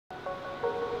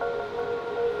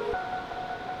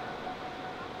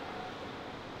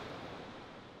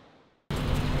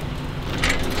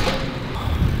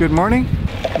Good morning.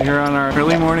 We're on our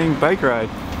early morning bike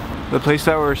ride. The place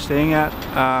that we're staying at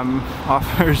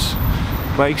offers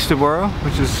bikes to borrow,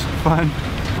 which is fun.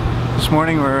 This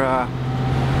morning we're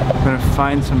gonna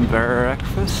find some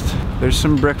breakfast. There's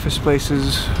some breakfast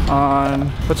places on,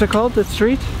 what's it called, the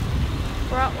street?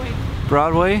 Broadway.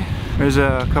 Broadway. There's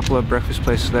a couple of breakfast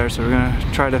places there, so we're gonna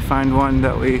try to find one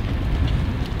that we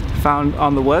found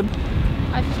on the web.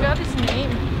 I forgot his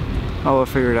name. Oh, we'll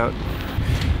figure it out.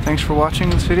 Thanks for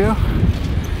watching this video,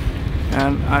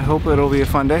 and I hope it'll be a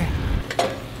fun day.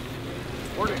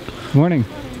 Morning. Morning.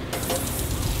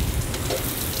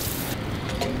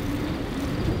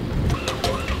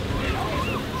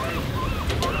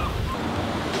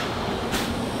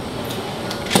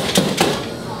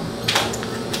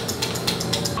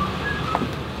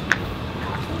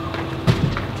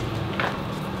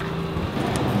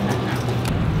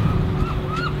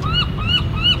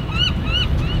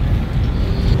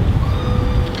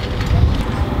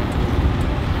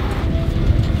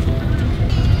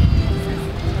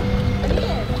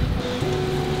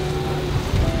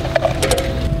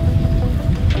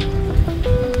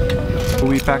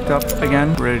 We packed up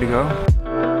again, ready to go.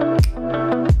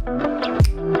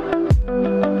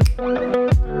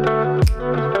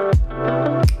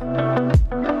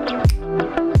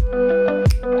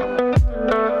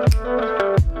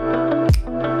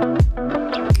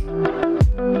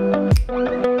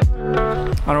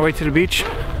 On our way to the beach.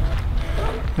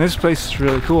 This place is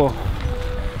really cool.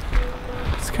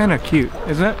 It's kind of cute,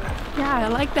 isn't it? Yeah, I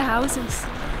like the houses.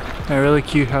 They're really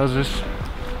cute houses.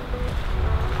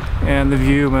 And the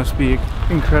view must be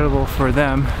incredible for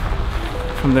them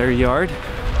from their yard.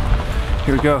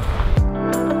 Here we go.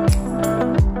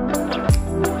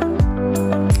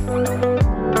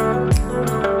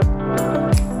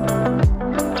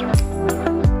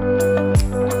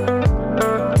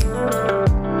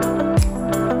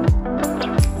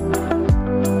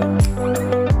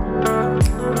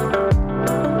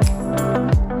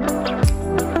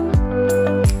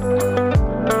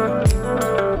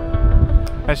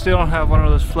 I still don't have one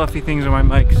of those fluffy things on my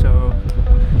mic, so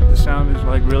the sound is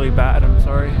like really bad. I'm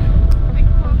sorry.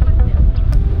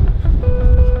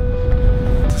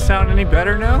 Does it sound any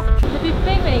better now? The big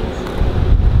penguins.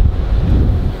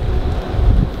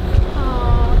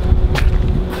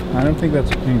 I don't think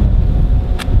that's a penguin.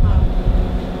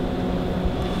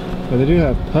 But they do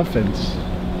have puffins.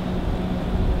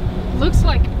 Looks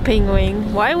like a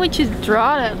penguin. Why would you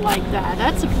draw that like that?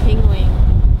 That's a penguin.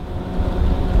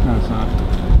 No, it's not.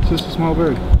 It's just a small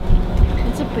bird.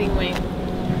 It's a penguin. Is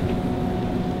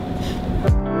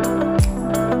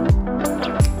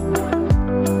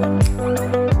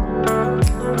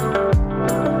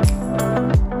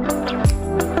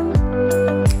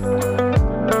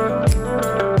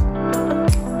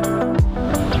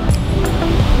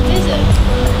it?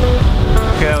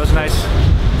 Okay, that was nice.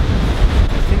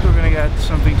 I think we're gonna get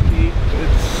something to eat.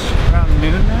 It's around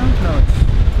noon now? No,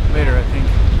 it's later, I think.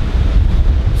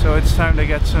 So it's time to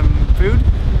get some food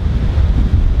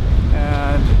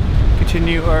and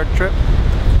continue our trip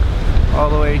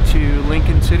all the way to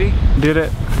Lincoln City. Did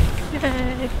it.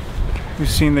 Yay. We've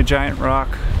seen the giant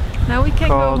rock. Now we can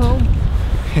go home.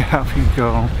 Yeah, we can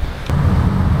go home.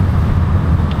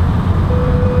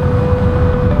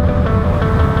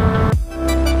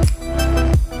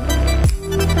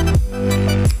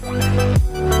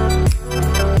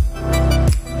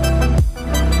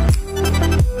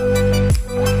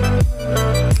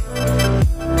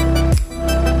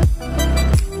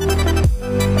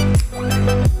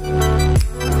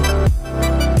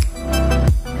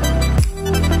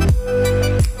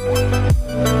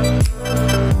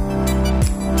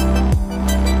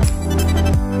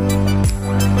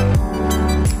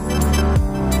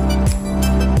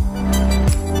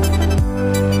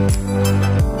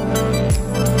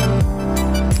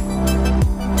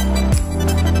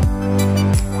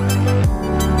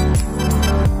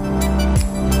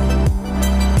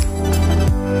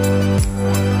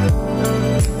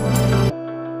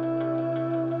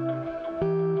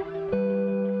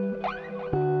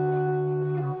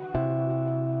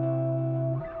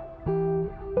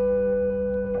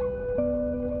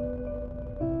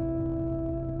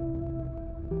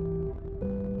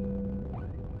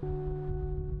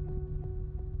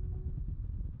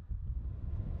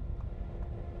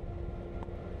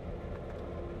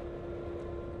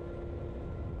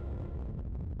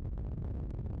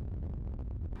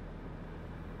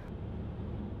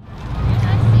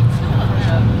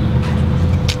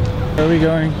 Where are we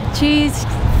going? Cheese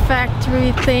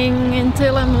factory thing in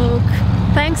Tillamook.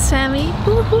 Thanks, Sammy.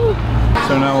 Woohoo!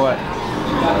 So now what?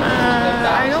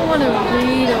 I don't want to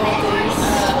read all this.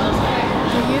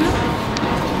 Do you?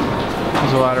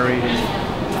 There's a lot of reading.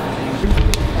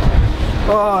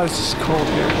 Oh, it's just cold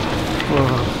here. Whoa.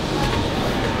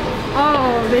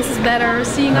 Oh, this is better.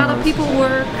 Seeing other people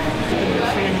work.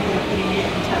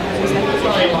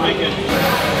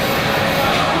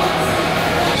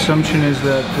 Assumption is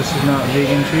that this is not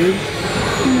vegan cheese.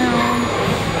 No.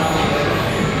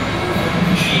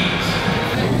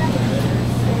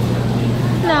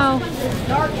 No.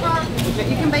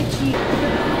 You can buy cheese.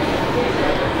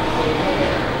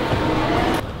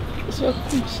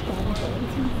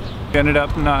 We ended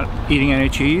up not eating any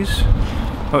cheese,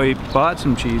 but we bought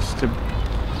some cheese to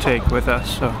take with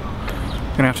us, so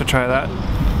we're gonna have to try that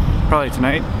probably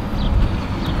tonight.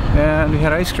 And we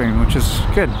had ice cream, which is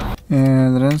good.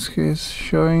 And Renske is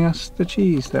showing us the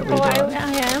cheese that we bought.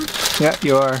 I am. Yeah,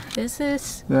 you are. This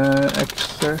is, The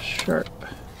extra sharp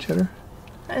cheddar.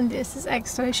 and this is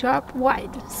extra sharp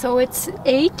white. So it's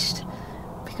aged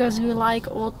because we like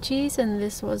old cheese, and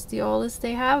this was the oldest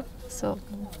they have. So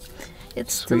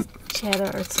it's Sweet. still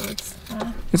cheddar. So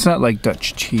It's not like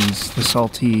Dutch cheese, the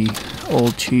salty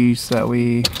old cheese that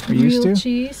we are used real to.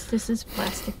 cheese. This is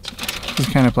plastic cheese. It's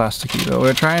kind of plasticky though.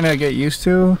 We're trying to get used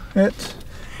to it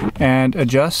and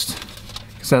adjust,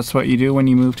 because that's what you do when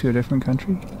you move to a different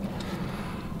country.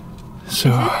 So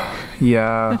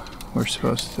yeah, we're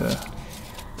supposed to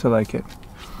like it.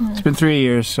 It's been 3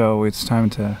 years, so it's time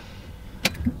to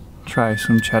try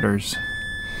some cheddars.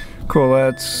 Cool,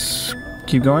 let's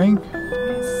keep going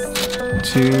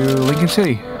to Lincoln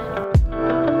City.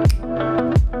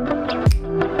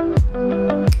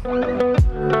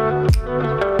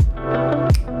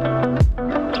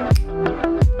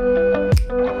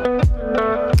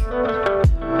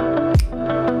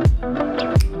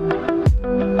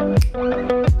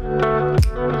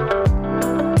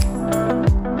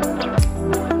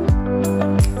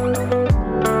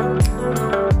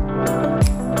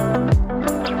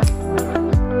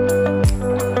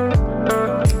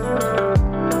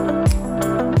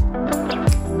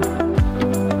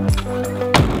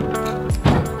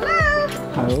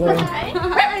 Hello.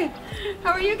 Hi.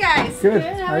 How are you guys? Good.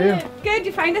 How are you? Good.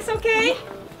 You find us okay?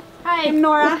 Hi, I'm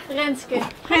Nora. Renske.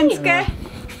 Renske.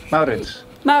 Maurits.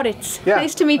 Maurits. Yeah.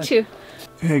 Nice to meet you.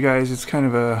 Hey guys, it's kind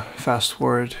of a fast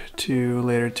forward to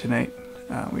later tonight.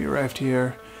 We arrived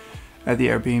here at the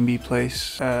Airbnb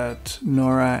place at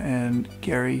Nora and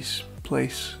Gary's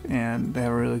place, and they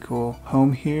have a really cool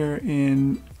home here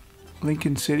in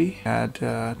Lincoln City. Had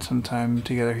some time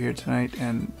together here tonight,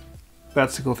 and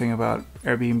that's the cool thing about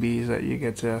Airbnb is that you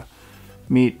get to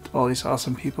meet all these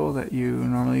awesome people that you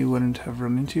normally wouldn't have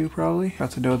run into probably.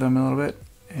 Got to know them a little bit,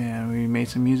 and we made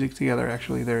some music together.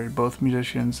 Actually, they're both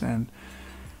musicians and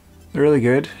they're really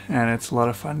good, and it's a lot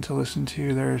of fun to listen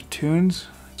to their tunes.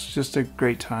 It's just a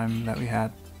great time that we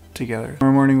had together.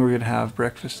 Tomorrow morning we're gonna have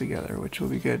breakfast together, which will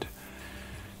be good.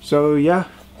 So yeah,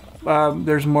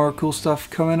 there's more cool stuff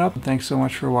coming up. Thanks so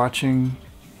much for watching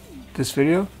this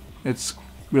video. It's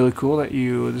really cool that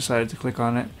you decided to click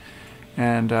on it,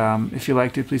 and if you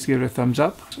liked it, please give it a thumbs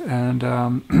up, and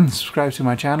subscribe to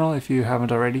my channel if you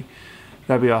haven't already.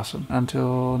 That'd be awesome.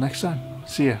 Until next time,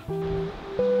 see ya.